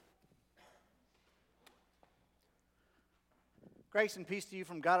Grace and peace to you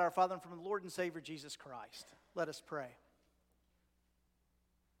from God our Father and from the Lord and Savior Jesus Christ. Let us pray.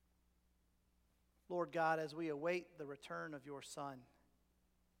 Lord God, as we await the return of your Son,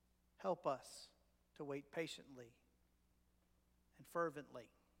 help us to wait patiently and fervently,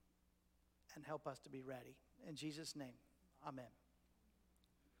 and help us to be ready. In Jesus' name, amen.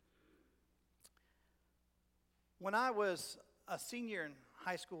 When I was a senior in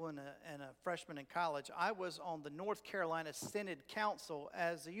high school and a freshman in college, I was on the North Carolina Synod Council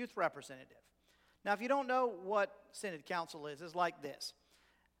as a youth representative. Now, if you don't know what Synod Council is, it's like this.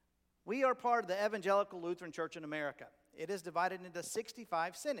 We are part of the Evangelical Lutheran Church in America. It is divided into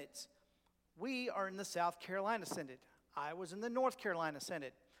 65 synods. We are in the South Carolina Synod. I was in the North Carolina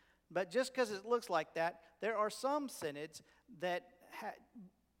Synod. But just because it looks like that, there are some synods that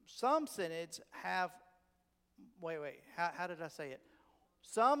have, how did I say it?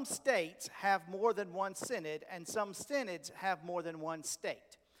 Some states have more than one synod, and some synods have more than one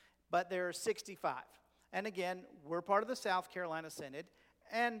state. But there are 65. And again, we're part of the South Carolina Synod,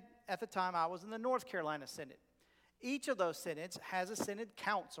 and at the time I was in the North Carolina Synod. Each of those synods has a synod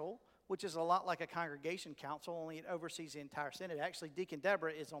council, which is a lot like a congregation council, only it oversees the entire synod. Actually, Deacon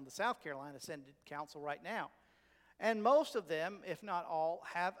Deborah is on the South Carolina Synod Council right now. And most of them, if not all,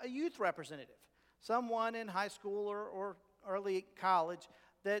 have a youth representative, someone in high school or early college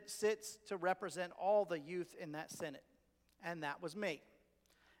that sits to represent all the youth in that synod. And that was me.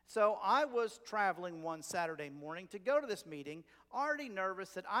 So I was traveling one Saturday morning to go to this meeting, already nervous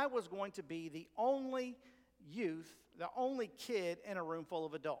that I was going to be the only youth, the only kid in a room full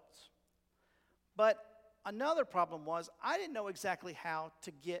of adults. But another problem was I didn't know exactly how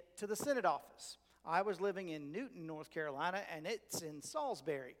to get to the synod office. I was living in Newton, North Carolina, and it's in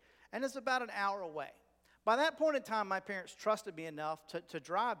Salisbury, and it's about an hour away. By that point in time, my parents trusted me enough to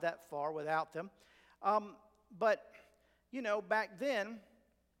drive that far without them. But, back then,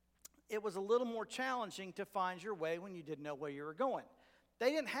 it was a little more challenging to find your way when you didn't know where you were going.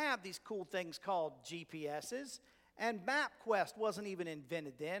 They didn't have these cool things called GPSs, and MapQuest wasn't even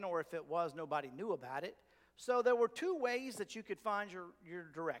invented then, or if it was, nobody knew about it. So there were two ways that you could find your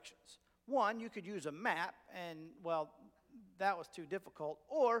directions. One, you could use a map, and, that was too difficult.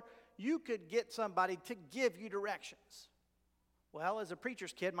 Or you could get somebody to give you directions. Well, as a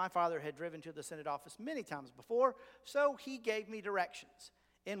preacher's kid, my father had driven to the synod office many times before, so he gave me directions.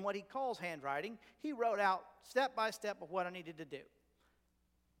 In what he calls handwriting, he wrote out step by step of what I needed to do.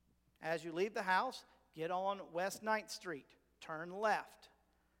 As you leave the house, get on West 9th Street, turn left.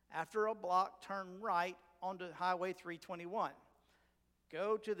 After a block, turn right onto Highway 321.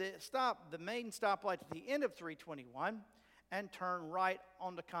 Go to the main stoplight at the end of 321, and turn right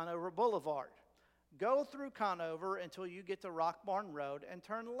onto Conover Boulevard. Go through Conover until you get to Rock Barn Road and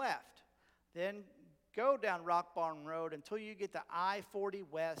turn left. Then go down Rock Barn Road until you get to I-40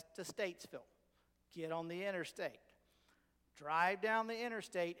 West to Statesville. Get on the interstate. Drive down the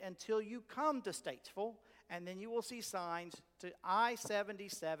interstate until you come to Statesville, and then you will see signs to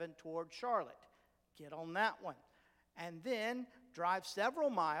I-77 toward Charlotte. Get on that one. And then drive several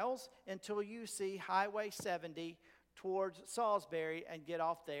miles until you see Highway 70 towards Salisbury and get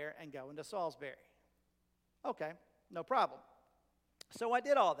off there and go into Salisbury. Okay, no problem. So I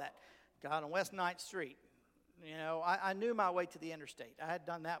did all that. Got on West 9th Street. I knew my way to the interstate. I had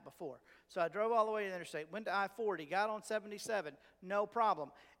done that before. So I drove all the way to the interstate, went to I-40, got on 77, no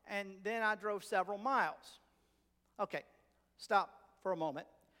problem. And then I drove several miles. Okay, stop for a moment.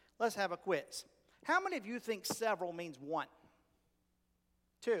 Let's have a quiz. How many of you think several means one?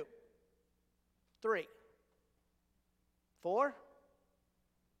 2, 3, 4,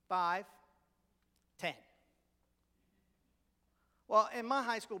 5, 10. Well, in my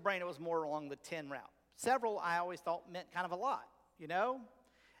high school brain, it was more along the 10 route. Several, I always thought, meant kind of a lot,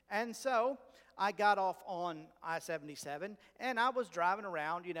 And so I got off on I-77, and I was driving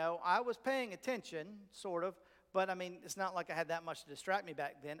around, I was paying attention, sort of, but, it's not like I had that much to distract me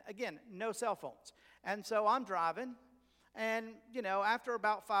back then. Again, no cell phones. And so I'm driving, and, after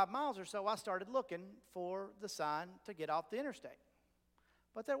about 5 miles or so, I started looking for the sign to get off the interstate.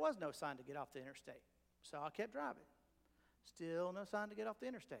 But there was no sign to get off the interstate, so I kept driving. Still no sign to get off the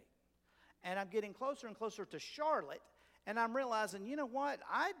interstate. And I'm getting closer and closer to Charlotte, and I'm realizing, you know what?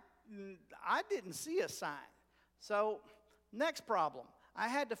 I didn't see a sign. So, next problem. I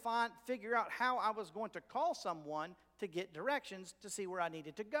had to figure out how I was going to call someone to get directions to see where I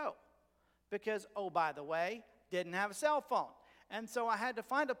needed to go. Because, by the way, didn't have a cell phone. And so I had to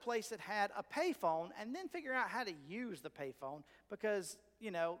find a place that had a payphone and then figure out how to use the payphone because,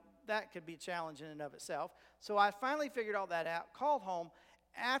 that could be a challenge in and of itself. So I finally figured all that out, called home.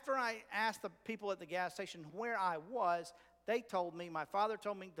 After I asked the people at the gas station where I was, they told me, my father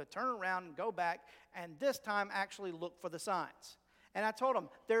told me to turn around and go back and this time actually look for the signs. And I told him,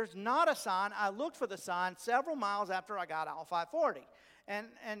 there's not a sign. I looked for the sign several miles after I got off I-40. And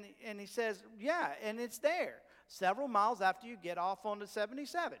he says, yeah, and it's there. Several miles after you get off onto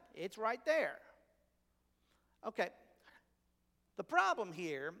 77. It's right there. Okay. The problem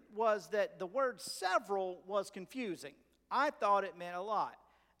here was that the word several was confusing. I thought it meant a lot.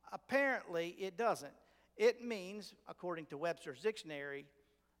 Apparently, it doesn't. It means, according to Webster's dictionary,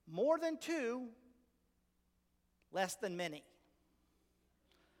 more than two, less than many.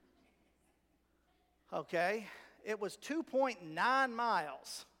 Okay? It was 2.9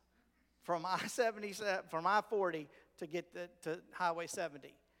 miles from I-40 to get to Highway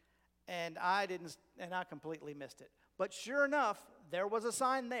 70. And I completely missed it. But sure enough, there was a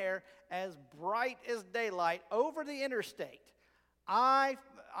sign there as bright as daylight over the interstate.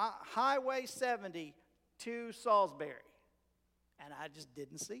 Highway 70 to Salisbury. And I just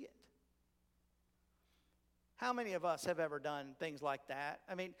didn't see it. How many of us have ever done things like that?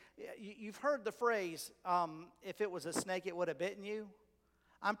 I mean, you've heard the phrase, if it was a snake, it would have bitten you.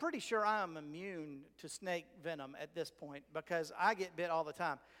 I'm pretty sure I am immune to snake venom at this point because I get bit all the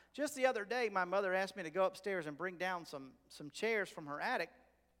time. Just the other day, my mother asked me to go upstairs and bring down some chairs from her attic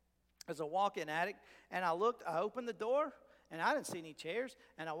as a walk-in attic. And I opened the door, and I didn't see any chairs.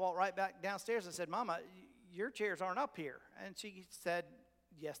 And I walked right back downstairs and said, Mama, your chairs aren't up here. And she said,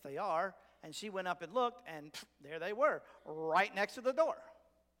 yes, they are. And she went up and looked, and there they were, right next to the door.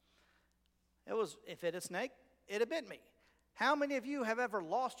 If it a snake, it'd have bit me. How many of you have ever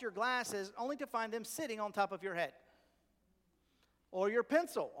lost your glasses only to find them sitting on top of your head? Or your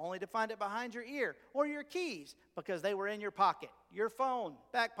pencil, only to find it behind your ear? Or your keys, because they were in your pocket? Your phone,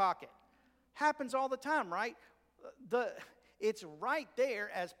 back pocket. Happens all the time, right? It's right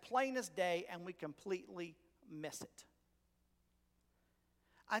there as plain as day, and we completely miss it.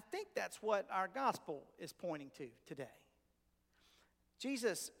 I think that's what our gospel is pointing to today.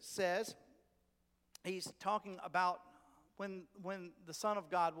 Jesus says, he's talking about when the Son of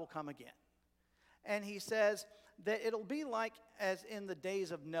God will come again. And he says that it'll be like as in the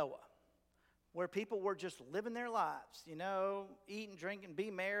days of Noah, where people were just living their lives, eat and drink and be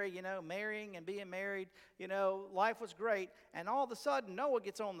merry, marrying and being married, life was great. And all of a sudden, Noah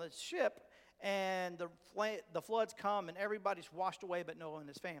gets on the ship, and the floods come, and everybody's washed away but Noah and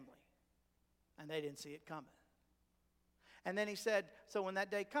his family. And they didn't see it coming. And then he said, so when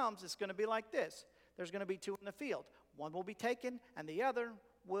that day comes, it's going to be like this. There's going to be two in the field. One will be taken, and the other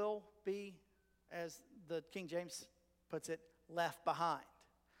will be, as the King James puts it, left behind.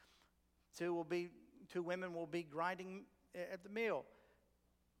 Two women will be grinding at the mill.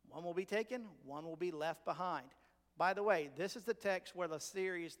 One will be taken, one will be left behind. By the way, this is the text where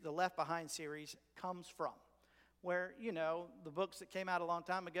the Left Behind series comes from. Where, the books that came out a long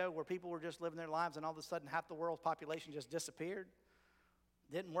time ago where people were just living their lives and all of a sudden half the world's population just disappeared.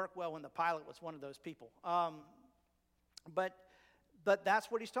 Didn't work well when the pilot was one of those people. But that's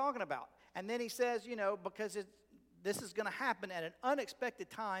what he's talking about. And then he says, because this is going to happen at an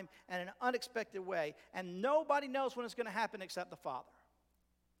unexpected time and an unexpected way. And nobody knows when it's going to happen except the Father.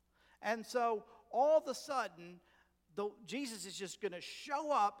 And so all of a sudden, Jesus is just going to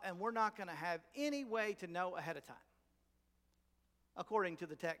show up, and we're not going to have any way to know ahead of time, according to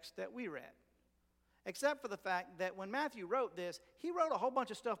the text that we read. Except for the fact that when Matthew wrote this, he wrote a whole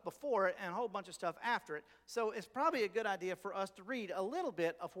bunch of stuff before it and a whole bunch of stuff after it. So it's probably a good idea for us to read a little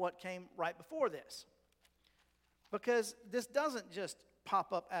bit of what came right before this. Because this doesn't just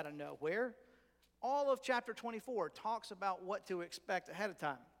pop up out of nowhere. All of chapter 24 talks about what to expect ahead of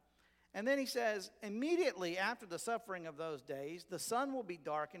time. And then he says, immediately after the suffering of those days, the sun will be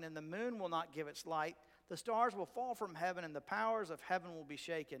darkened and the moon will not give its light. The stars will fall from heaven and the powers of heaven will be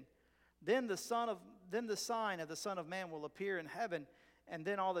shaken. Then the sign of the Son of Man will appear in heaven, and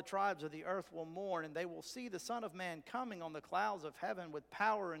then all the tribes of the earth will mourn, and they will see the Son of Man coming on the clouds of heaven with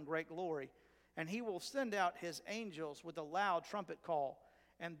power and great glory. And he will send out his angels with a loud trumpet call,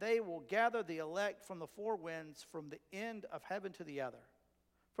 and they will gather the elect from the four winds, from the end of heaven to the other.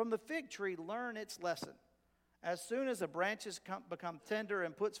 From the fig tree learn its lesson. As soon as the branches become tender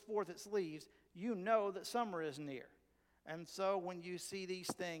and puts forth its leaves, you know that summer is near. And so when you see these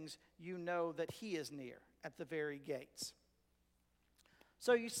things, you know that he is near at the very gates.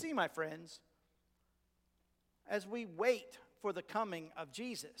 So you see, my friends, as we wait for the coming of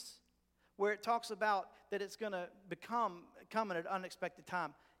Jesus, where it talks about that it's going to come at an unexpected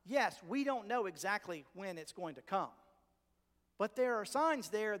time. Yes, we don't know exactly when it's going to come. But there are signs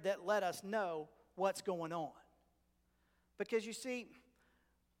there that let us know what's going on. Because you see,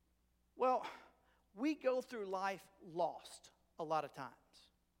 we go through life lost a lot of times.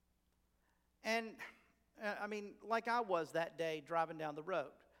 And, like I was that day driving down the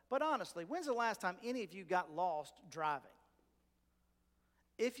road. But honestly, when's the last time any of you got lost driving?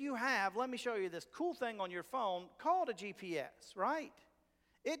 If you have, let me show you this cool thing on your phone called a GPS, right?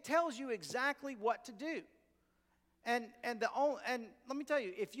 It tells you exactly what to do. And let me tell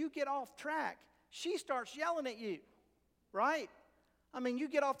you, if you get off track, she starts yelling at you, right? You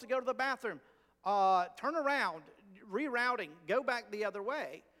get off to go to the bathroom, turn around, rerouting, go back the other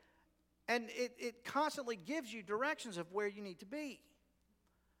way. And it constantly gives you directions of where you need to be.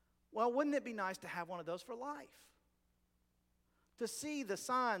 Well, wouldn't it be nice to have one of those for life? To see the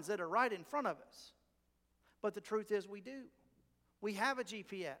signs that are right in front of us. But the truth is we do. We have a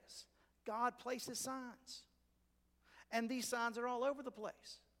GPS. God places signs. And these signs are all over the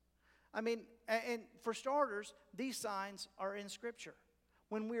place. And for starters, these signs are in Scripture.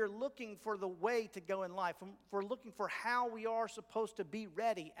 When we are looking for the way to go in life, when we're looking for how we are supposed to be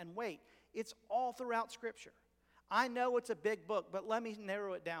ready and wait, it's all throughout Scripture. I know it's a big book, but let me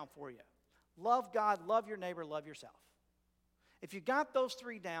narrow it down for you. Love God, love your neighbor, love yourself. If you got those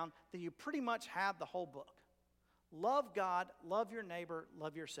three down, then you pretty much have the whole book. Love God, love your neighbor,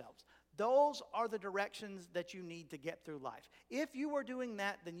 love yourselves. Those are the directions that you need to get through life. If you are doing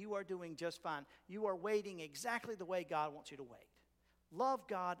that, then you are doing just fine. You are waiting exactly the way God wants you to wait. Love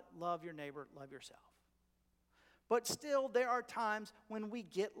God, love your neighbor, love yourself. But still, there are times when we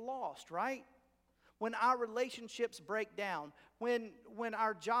get lost, right? When our relationships break down, when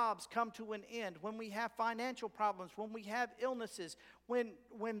our jobs come to an end, when we have financial problems, when we have illnesses, when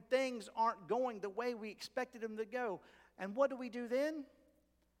things aren't going the way we expected them to go. And what do we do then?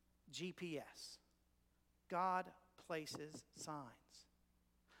 GPS. God places signs.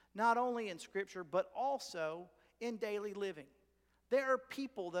 Not only in Scripture, but also in daily living. There are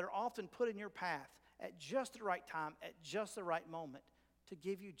people that are often put in your path at just the right time, at just the right moment, to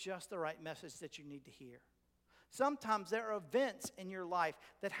give you just the right message that you need to hear. Sometimes there are events in your life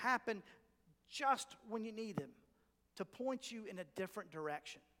that happen just when you need them to point you in a different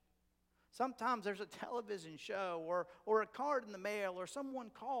direction. Sometimes there's a television show or a card in the mail or someone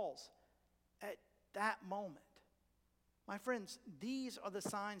calls at that moment. My friends, these are the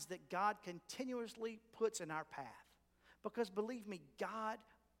signs that God continuously puts in our path. Because believe me, God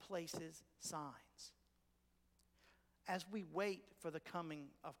places signs. As we wait for the coming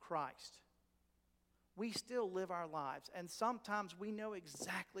of Christ, we still live our lives. And sometimes we know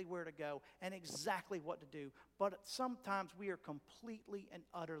exactly where to go and exactly what to do. But sometimes we are completely and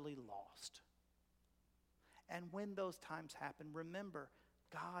utterly lost. And when those times happen, remember,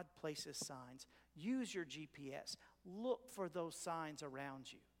 God places signs. Use your GPS. Look for those signs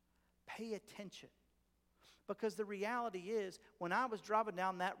around you. Pay attention. Because the reality is, when I was driving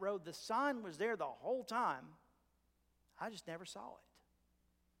down that road, the sign was there the whole time. I just never saw it.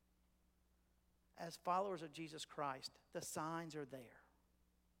 As followers of Jesus Christ, the signs are there.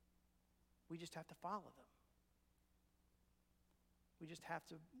 We just have to follow them. We just have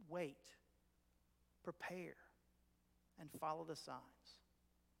to wait, prepare, and follow the signs.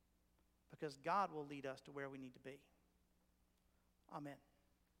 Because God will lead us to where we need to be. Amen.